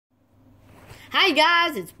Hi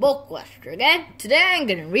guys, it's BookQuester again. Today I'm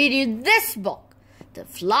going to read you this book, The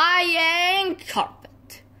Flying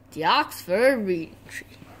Carpet, the Oxford Reading Tree.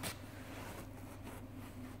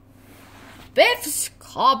 Biff's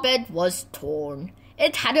carpet was torn.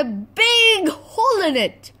 It had a big hole in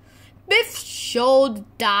it. Biff showed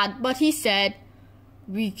Dad, but he said,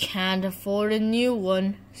 "We can't afford a new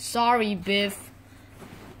one. Sorry, Biff."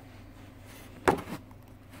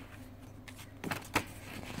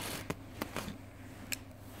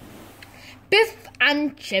 Biff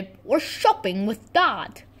and Chip were shopping with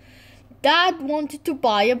Dad. Dad wanted to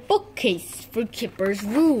buy a bookcase for Kipper's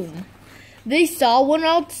room. They saw one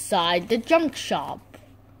outside the junk shop.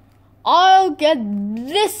 "I'll get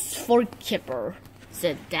this for Kipper,"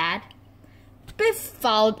 said Dad. Biff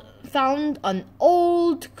found an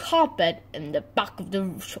old carpet in the back of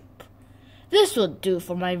the shop. "This will do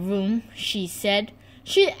for my room," she said.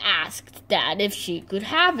 She asked Dad if she could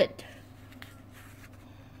have it.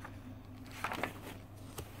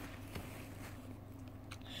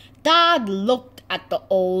 Dad looked at the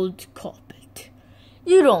old carpet.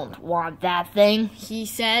 "You don't want that thing," he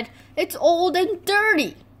said. "It's old and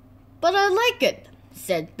dirty." "But I like it,"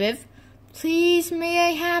 said Biff. "Please, may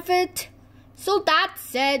I have it?" So Dad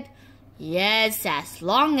said, "Yes, as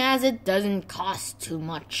long as it doesn't cost too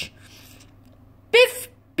much." Biff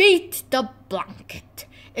beat the blanket.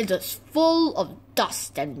 It was full of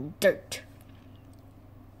dust and dirt.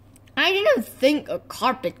 "I didn't think a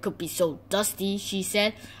carpet could be so dusty," she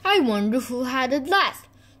said. "I wonder who had it last.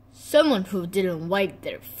 Someone who didn't wipe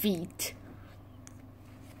their feet."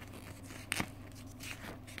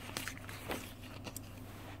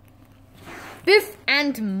 Biff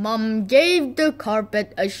and Mom gave the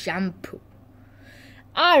carpet a shampoo.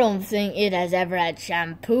 "I don't think it has ever had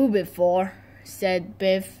shampoo before," said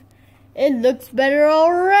Biff. "It looks better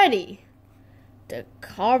already." The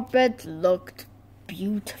carpet looked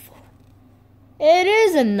beautiful. "It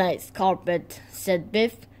is a nice carpet," said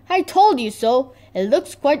Biff. "I told you so. It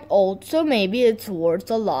looks quite old, so maybe it's worth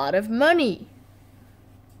a lot of money."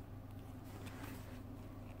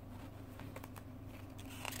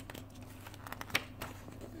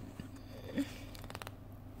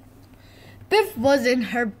 Biff was in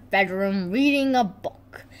her bedroom reading a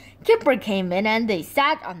book. Kipper came in and they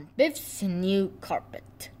sat on Biff's new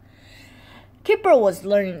carpet. Kipper was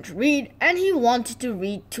learning to read and he wanted to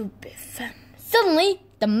read to Biff. Suddenly,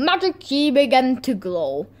 the magic key began to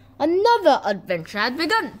glow. Another adventure had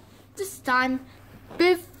begun. This time,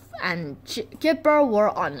 Biff and Kipper were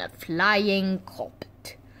on a flying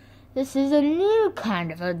carpet. "This is a new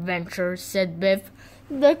kind of adventure," said Biff.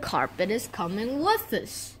 "The carpet is coming with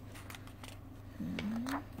us."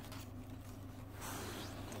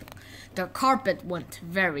 The carpet went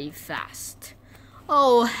very fast.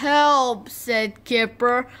 "Oh, help," said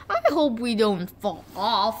Kipper. "I hope we don't fall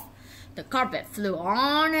off." The carpet flew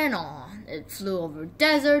on and on. It flew over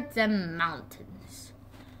deserts and mountains.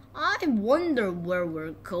 "I wonder where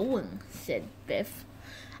we're going," said Biff.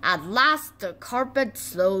 At last the carpet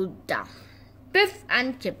slowed down. Biff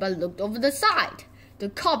and Kipper looked over the side. The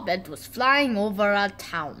carpet was flying over a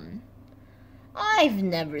town. "I've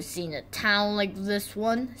never seen a town like this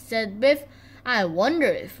one," said Biff. "I wonder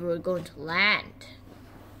if we're going to land."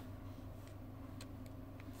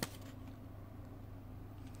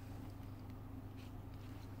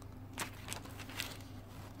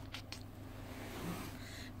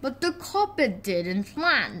 But the carpet didn't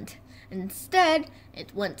land. Instead,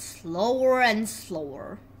 it went slower and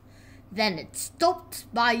slower. Then it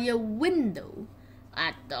stopped by a window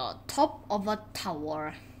at the top of a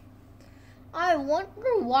tower. "I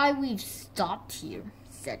wonder why we've stopped here,"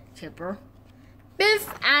 said Kipper.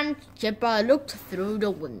 Biff and Kipper looked through the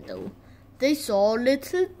window. They saw a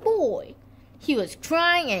little boy. He was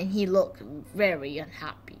crying and he looked very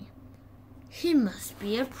unhappy. "He must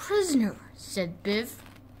be a prisoner," said Biff.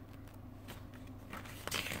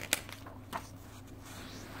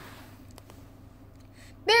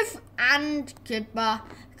 Biff and Kipper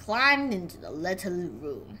climbed into the little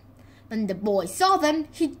room. When the boy saw them,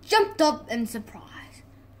 he jumped up in surprise.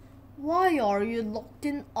 "Why are you locked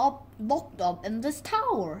up in this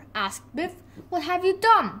tower?" asked Biff. "What have you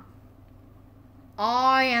done?"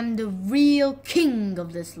 "I am the real king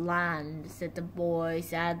of this land," said the boy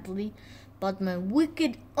sadly. "But my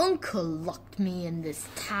wicked uncle locked me in this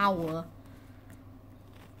tower."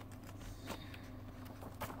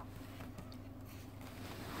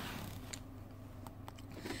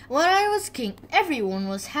 "When I was king, everyone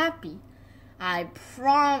was happy. I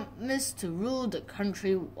promised to rule the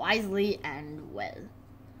country wisely and well.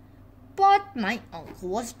 But my uncle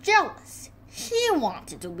was jealous. He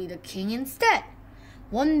wanted to be the king instead.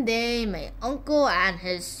 One day, my uncle and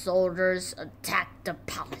his soldiers attacked the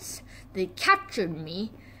palace. They captured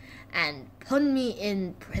me and put me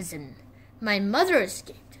in prison. My mother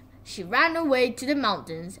escaped. She ran away to the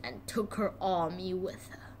mountains and took her army with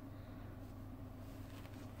her.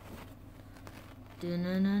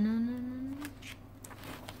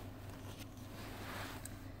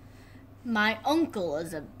 My uncle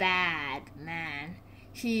is a bad man.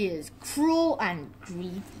 He is cruel and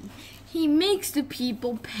greedy. He makes the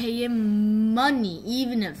people pay him money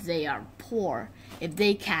even if they are poor. If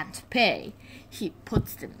they can't pay, he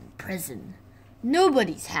puts them in prison.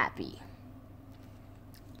 Nobody's happy.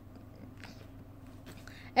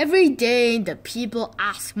 Every day the people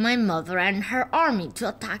ask my mother and her army to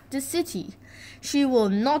attack the city. She will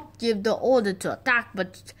not give the order to attack,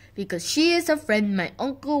 but because she is afraid my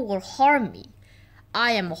uncle will harm me.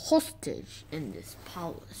 I am a hostage in this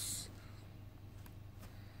palace.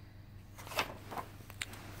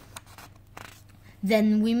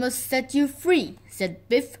 Then we must set you free, said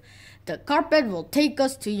Biff. The carpet will take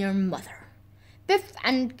us to your mother. Biff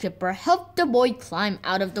and Kipper helped the boy climb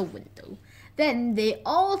out of the window. Then they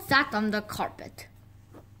all sat on the carpet.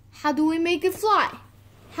 How do we make it fly?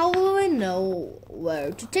 How will we know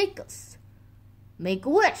where to take us? Make a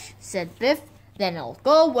wish, said Biff. Then I'll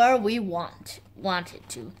go where we want it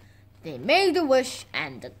to. They made a wish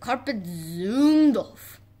and the carpet zoomed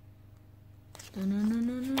off.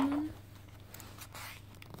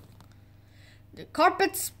 The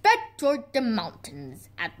carpet sped toward the mountains.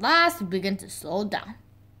 At last it began to slow down.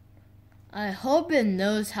 I hope it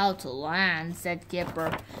knows how to land, said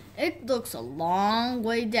Kipper. It looks a long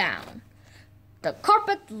way down. The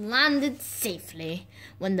carpet landed safely.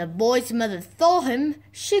 When the boy's mother saw him,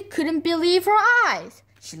 she couldn't believe her eyes.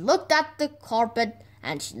 She looked at the carpet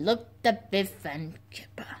and she looked at Biff and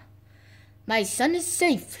Kipper. My son is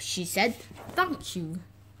safe, she said. Thank you.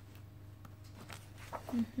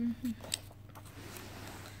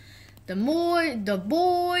 The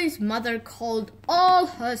boy's mother called all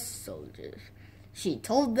her soldiers. She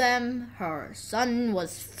told them her son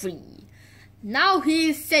was free. Now he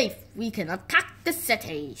is safe. We can attack the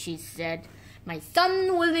city, she said. My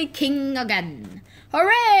son will be king again.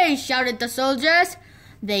 Hooray! Shouted the soldiers.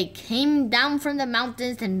 They came down from the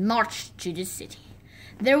mountains and marched to the city.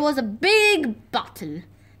 There was a big battle.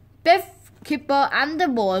 Biff, Kipper, and the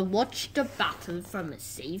boy watched the battle from a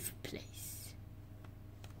safe place.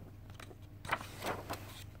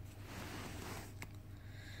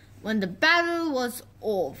 When the battle was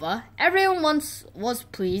over, everyone was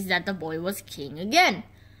pleased that the boy was king again.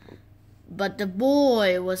 But the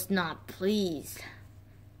boy was not pleased.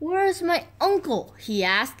 Where's my uncle? He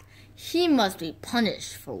asked. He must be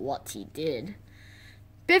punished for what he did.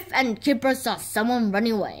 Biff and Kipper saw someone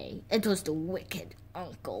running away. It was the wicked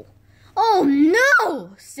uncle. Oh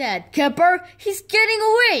no, said Kipper. He's getting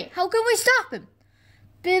away. How can we stop him?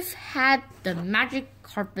 Biff had the magic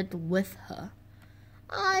carpet with her.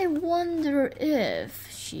 I wonder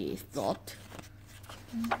if, she thought.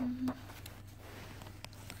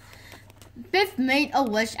 Biff made a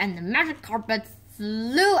wish and the magic carpet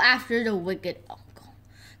flew after the wicked uncle.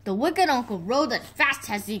 The wicked uncle rode as fast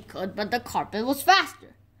as he could, but the carpet was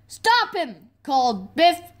faster. Stop him, called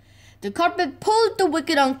Biff. The carpet pulled the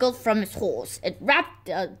wicked uncle from his horse. It wrapped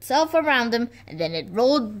itself around him and then it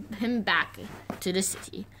rolled him back to the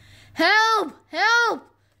city. Help! Help!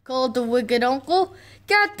 Called the wicked uncle.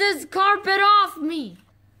 Get this carpet off me!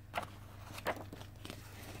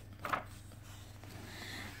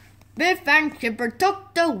 Biff and Kipper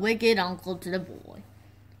took the wicked uncle to the boy.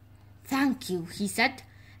 Thank you, he said.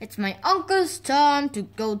 It's my uncle's turn to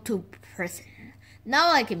go to prison.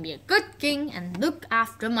 Now I can be a good king and look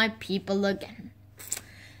after my people again.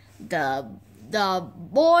 The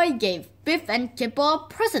boy gave Biff and Kipper a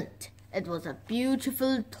present. It was a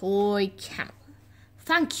beautiful toy camel.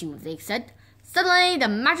 Thank you, they said. Suddenly, the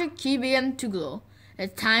magic key began to glow.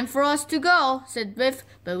 It's time for us to go, said Biff,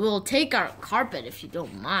 but we'll take our carpet if you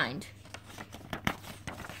don't mind.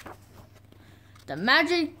 The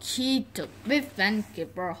magic key took Biff and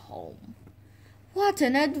Kipper home. What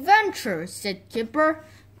an adventure, said Kipper.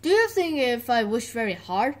 Do you think if I wish very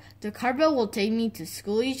hard, the carpet will take me to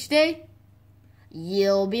school each day?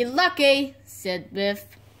 You'll be lucky, said Biff.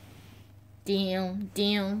 Dim,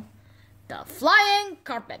 dim. The flying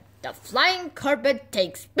carpet. The flying carpet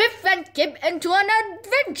takes Biff and Kip into an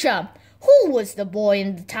adventure. Who was the boy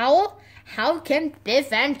in the towel? How can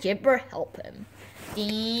Biff and Kipper help him?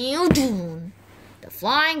 The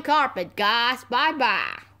flying carpet, guys.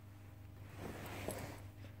 Bye-bye.